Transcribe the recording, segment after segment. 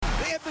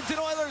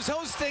Oilers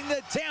hosting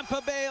the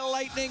Tampa Bay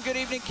Lightning. Good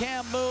evening,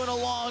 Cam Moon,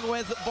 along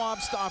with Bob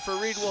Stauffer,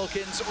 Reed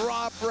Wilkins,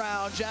 Rob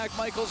Brown, Jack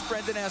Michaels,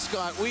 Brendan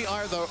Escott. We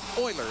are the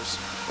Oilers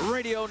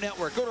Radio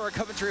Network. Go to our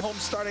Coventry home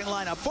starting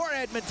lineup for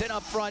Edmonton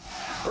up front.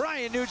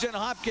 Ryan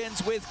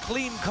Nugent-Hopkins with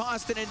Klim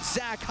Kostin and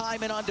Zach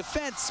Hyman on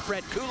defense.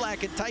 Brett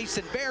Kulak and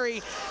Tyson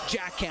Barrie.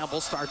 Jack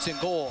Campbell starts in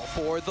goal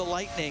for the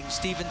Lightning.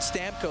 Steven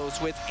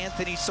Stamkos with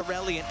Anthony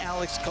Cirelli and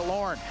Alex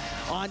Killorn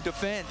on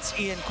defense.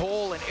 Ian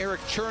Cole and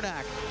Erik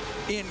Cernak.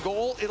 In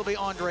goal, it'll be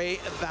Andrei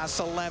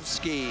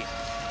Vasilevskiy.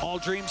 All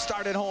dreams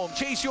start at home.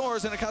 Chase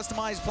yours in a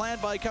customized plan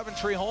by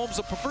Coventry Homes,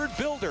 a preferred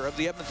builder of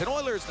the Edmonton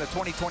Oilers, and the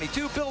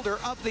 2022 Builder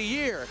of the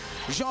Year.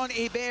 Jean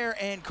Hebert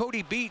and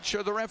Cody Beach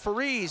are the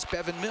referees.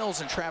 Bevan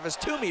Mills and Travis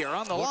Toomey are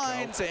on the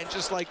lines, and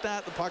just like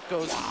that, the puck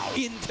goes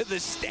into the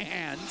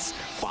stands.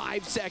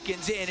 5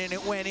 seconds in, and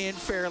it went in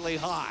fairly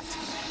hot.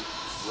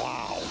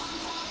 Wow.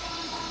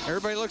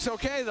 Everybody looks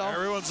okay, though.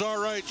 Everyone's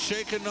all right.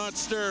 Shaken, not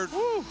stirred.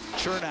 Woo.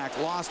 Cernak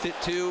lost it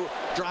to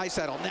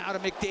Draisaitl. Now to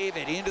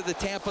McDavid. Into the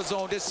Tampa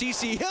zone to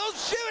Ceci. He'll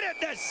shoot it.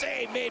 The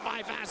save made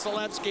by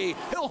Vasilevskiy.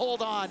 He'll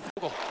hold on.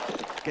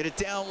 Get it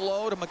down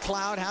low to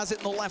McLeod. Has it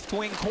in the left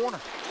wing corner.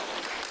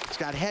 He's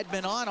got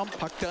Hedman on him.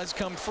 Puck does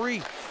come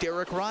free.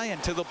 Derek Ryan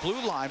to the blue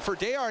line for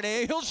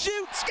Desharnais. He'll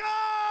shoot. Scores!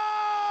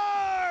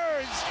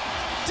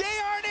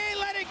 Desharnais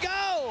let it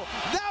go.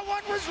 That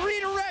one was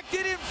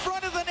redirected in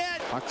front of the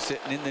net. Puck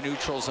sitting in the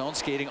neutral zone,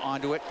 skating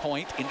onto it,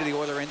 point into the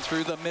Oiler end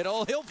through the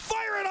middle. He'll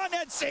fire it on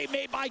net, save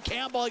made by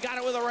Campbell. He got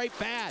it with a right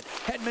pad.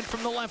 Hedman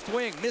from the left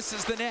wing,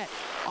 misses the net.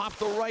 Off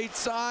the right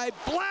side,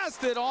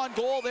 blasted on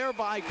goal there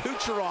by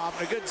Kucherov.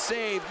 And a good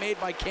save made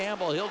by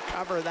Campbell. He'll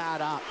cover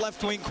that up.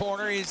 Left wing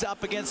corner, he's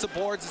up against the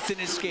boards. It's in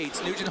his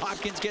skates.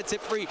 Nugent-Hopkins gets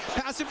it free.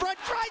 Pass in front,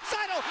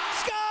 Draisaitl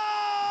scores!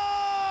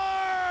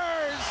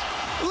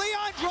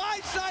 Leon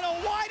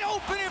Draisaitl wide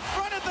open in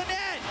front of the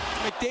net.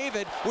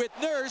 McDavid with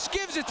Nurse,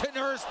 gives it to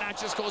Nurse. That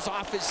just goes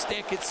off his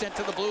stick. It's sent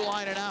to the blue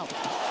line and out.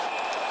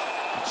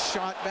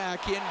 Shot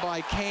back in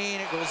by Kane.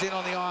 It goes in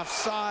on the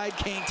offside.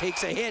 Kane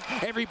takes a hit.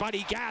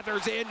 Everybody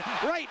gathers in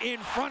right in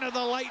front of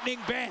the Lightning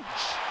bench.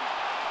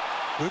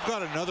 We've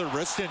got another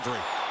wrist injury.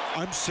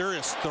 I'm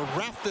serious. The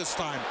ref this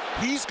time,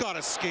 he's got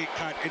a skate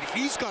cut and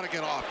he's got to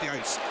get off the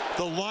ice.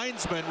 The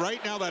linesman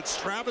right now, that's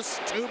Travis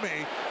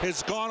Toomey,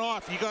 has gone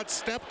off. He got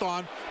stepped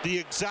on the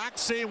exact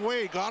same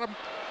way. Got him.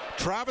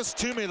 Travis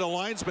Toomey, the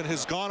linesman,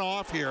 has gone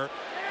off here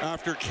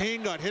after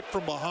Kane got hit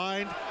from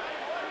behind.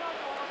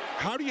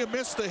 How do you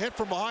miss the hit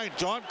from behind?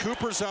 John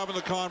Cooper's having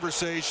the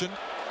conversation,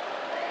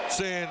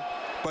 saying,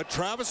 but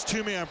Travis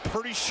Toomey, I'm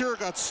pretty sure,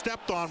 got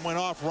stepped on, went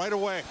off right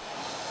away.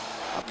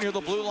 Up near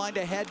the blue line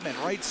to Hedman,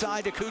 right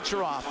side to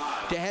Kucherov,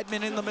 to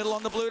Hedman in the middle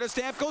on the blue to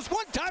Stamkos.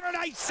 One-timer,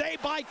 nice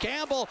save by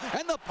Campbell,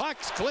 and the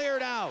puck's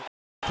cleared out.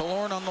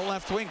 Killorn on the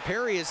left wing.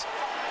 Perry is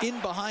in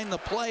behind the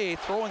play,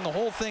 throwing the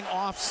whole thing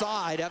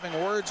offside, having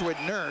words with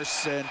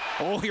Nurse, and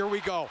oh, here we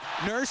go.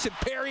 Nurse and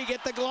Perry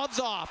get the gloves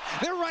off.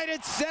 They're right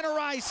at center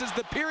ice as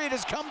the period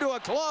has come to a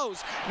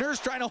close. Nurse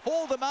trying to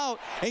hold them out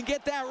and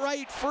get that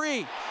right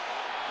free.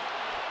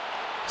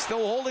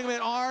 Still holding him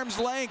at arm's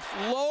length,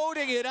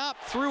 loading it up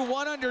through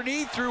one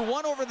underneath, through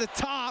one over the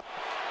top.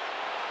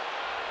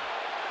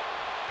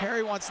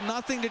 Perry wants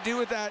nothing to do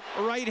with that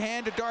right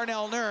hand to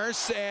Darnell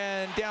Nurse,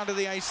 and down to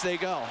the ice they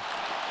go.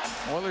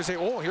 Oilers say,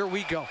 oh, here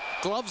we go.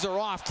 Gloves are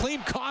off.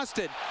 Klim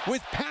Kostin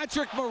with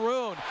Patrick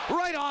Maroon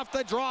right off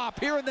the drop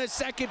here in the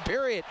second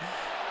period.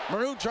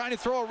 Maroon trying to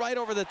throw it right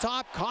over the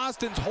top.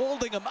 Kostin's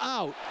holding him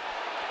out.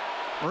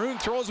 Maroon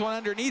throws one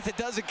underneath. It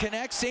doesn't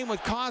connect. Same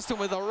with Kostin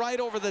with a right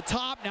over the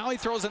top. Now he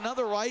throws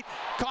another right.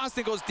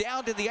 Kostin goes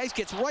down to the ice,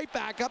 gets right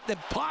back up, then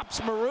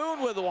pops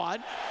Maroon with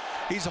one.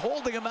 He's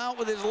holding him out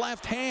with his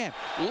left hand.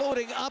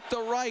 Loading up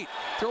the right.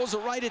 Throws a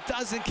right. It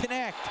doesn't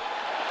connect.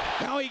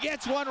 Now he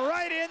gets one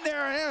right in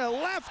there and a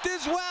left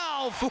as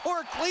well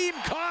for Klim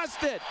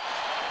Kostin.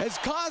 As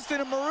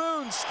Kostin and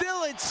Maroon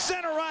still at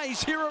center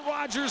ice here at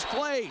Rogers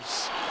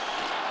Place.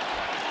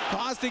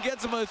 Kostin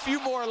gets him a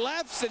few more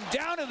lefts and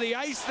down to the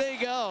ice they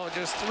go.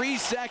 Just 3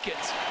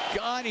 seconds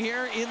gone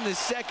here in the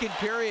second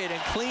period,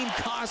 and Klim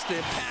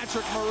Kostin,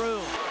 Patrick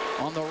Maroon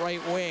on the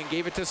right wing,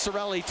 gave it to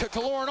Cirelli, to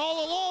Killorn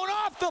all alone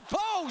off the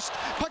post.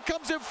 Puck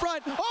comes in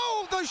front.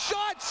 Oh, the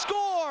shot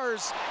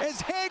scores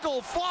as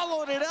Hagel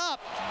followed it up,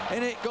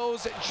 and it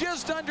goes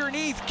just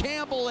underneath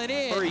Campbell and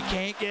in. He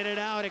can't get it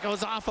out. It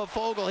goes off of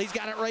Fogle. He's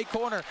got it right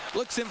corner.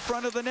 Looks in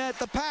front of the net.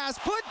 The pass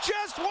put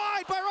just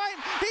wide by Ryan.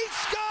 He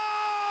scores!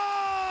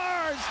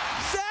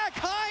 Zach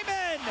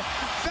Hyman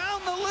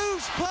found the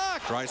loose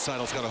puck.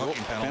 Draisaitl's got a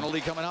hooking penalty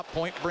coming up.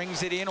 Point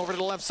brings it in over to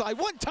the left side.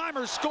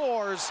 One-timer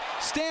scores.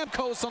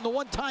 Stamkos on the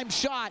one-time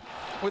shot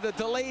with a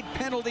delayed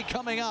penalty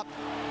coming up.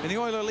 And the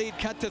Oiler lead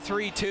cut to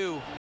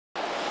 3-2.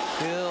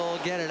 He'll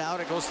get it out.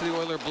 It goes to the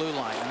Oiler blue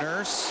line.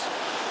 Nurse.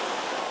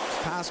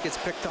 Pass gets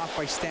picked off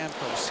by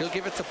Stamkos. He'll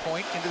give it to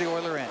Point into the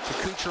Oiler end. To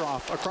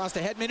Kucherov across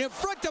to Hedman in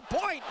front to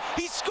Point.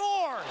 He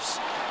scores! scores.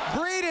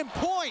 Braden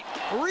Point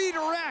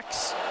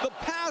redirects the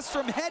pass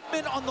from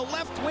Hedman on the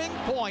left wing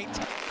point.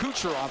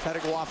 Kucherov had to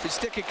go off his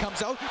stick. It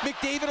comes out.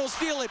 McDavid will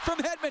steal it from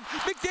Hedman.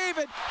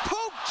 McDavid,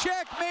 poke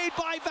check made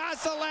by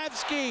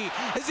Vasilevsky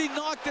as he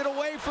knocked it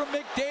away from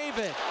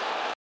McDavid.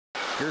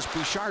 Here's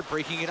Bouchard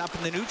breaking it up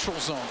in the neutral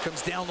zone.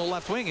 Comes down the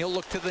left wing. He'll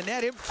look to the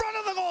net. In front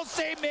of the goal,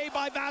 save made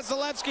by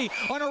Vasilevsky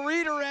on a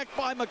redirect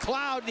by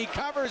McLeod, and he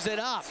covers it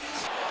up.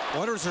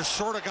 Oilers are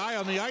short a guy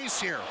on the ice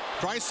here.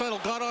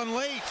 Draisaitl got on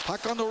late.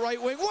 Puck on the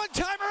right wing.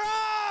 One-timer.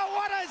 Oh,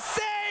 what a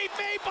save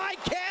made by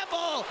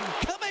Campbell.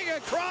 Coming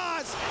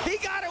across. He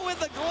got it with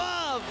the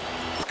glove.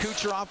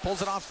 Kucherov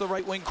pulls it off the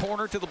right wing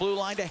corner to the blue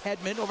line to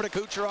Hedman. Over to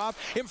Kucherov.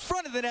 In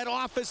front of the net,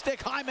 off his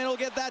stick. Hyman will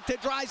get that to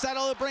Draisaitl.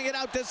 He'll bring it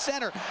out to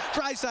center.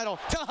 Draisaitl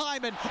to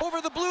Hyman.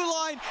 Over the blue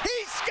line.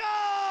 He scores!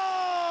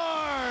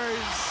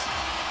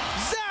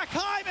 Zach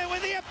Hyman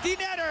with the empty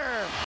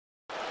netter.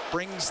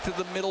 Brings to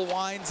the middle,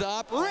 winds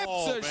up,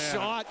 rips a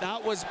shot.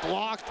 That was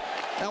blocked.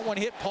 That one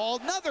hit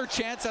Paul. Another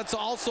chance that's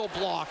also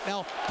blocked.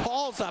 Now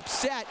Paul's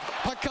upset.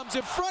 Puck comes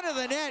in front of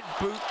the net,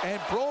 and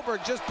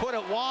Broberg just put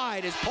it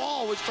wide as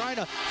Paul was trying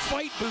to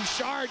fight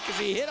Bouchard because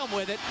he hit him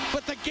with it.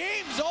 But the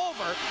game's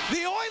over.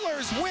 The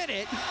Oilers win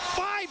it.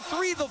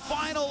 5-3 the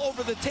final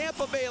over the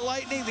Tampa Bay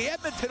Lightning. The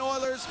Edmonton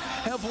Oilers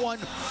have won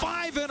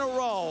 5 in a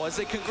row as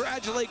they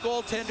congratulate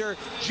goaltender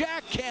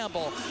Jack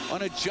Campbell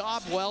on a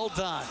job well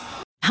done.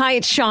 Hi,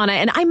 it's Shauna,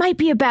 and I might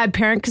be a bad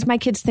parent because my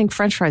kids think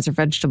French fries are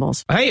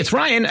vegetables. Hey, it's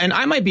Ryan, and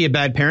I might be a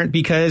bad parent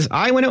because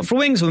I went out for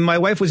wings when my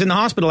wife was in the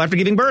hospital after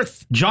giving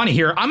birth. Johnny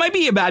here. I might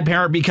be a bad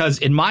parent because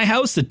in my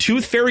house, the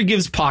tooth fairy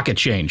gives pocket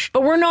change.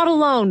 But we're not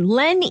alone.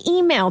 Len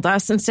emailed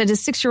us and said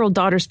his 6-year-old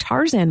daughter's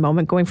Tarzan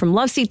moment going from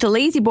love seat to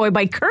lazy boy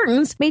by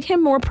curtains made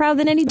him more proud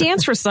than any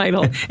dance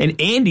recital. And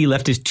Andy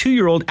left his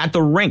 2-year-old at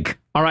the rink.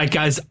 All right,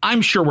 guys,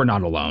 I'm sure we're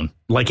not alone.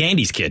 Like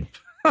Andy's kid.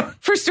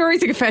 For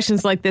stories and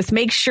confessions like this,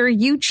 make sure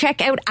you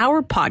check out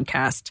our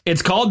podcast.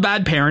 It's called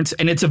Bad Parents,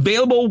 and it's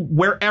available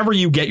wherever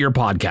you get your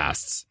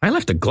podcasts. I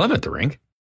left a glove at the rink.